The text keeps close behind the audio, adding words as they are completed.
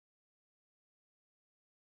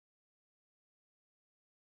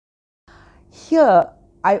Here,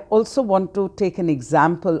 I also want to take an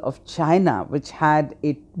example of China, which had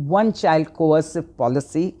a one-child coercive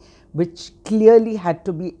policy, which clearly had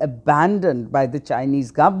to be abandoned by the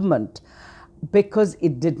Chinese government because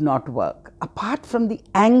it did not work. Apart from the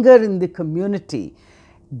anger in the community,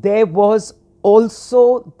 there was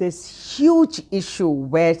also this huge issue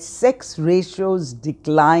where sex ratios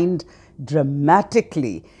declined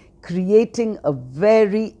dramatically, creating a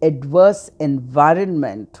very adverse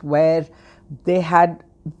environment where they had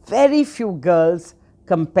very few girls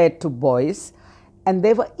compared to boys, and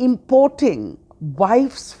they were importing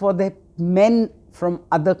wives for their men from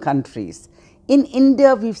other countries. In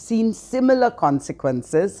India, we've seen similar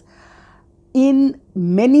consequences in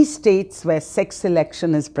many states where sex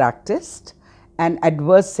selection is practiced and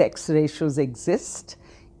adverse sex ratios exist.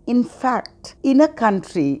 In fact, in a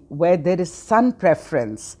country where there is son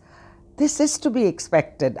preference, this is to be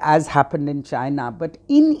expected, as happened in China. But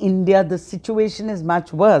in India, the situation is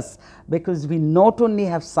much worse because we not only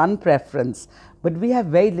have son preference, but we have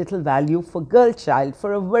very little value for girl child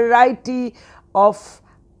for a variety of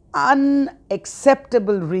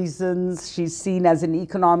unacceptable reasons. She's seen as an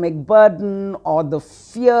economic burden, or the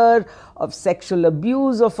fear of sexual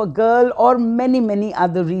abuse of a girl, or many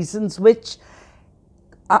other reasons which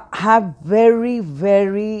have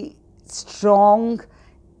very strong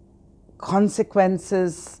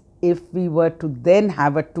consequences if we were to then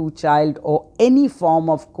have a two-child or any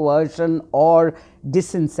form of coercion or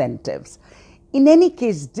disincentives. In any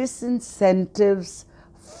case, disincentives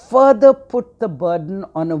further put the burden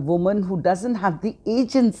on a woman who doesn't have the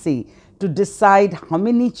agency to decide how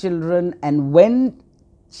many children and when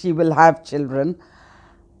she will have children.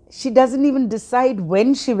 She doesn't even decide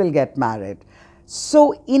when she will get married.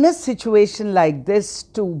 So in a situation like this,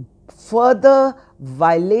 to further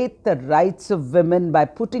violate the rights of women by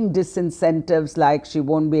putting disincentives like she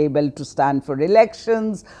won't be able to stand for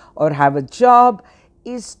elections or have a job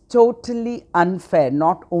is totally unfair,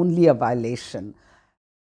 not only a violation.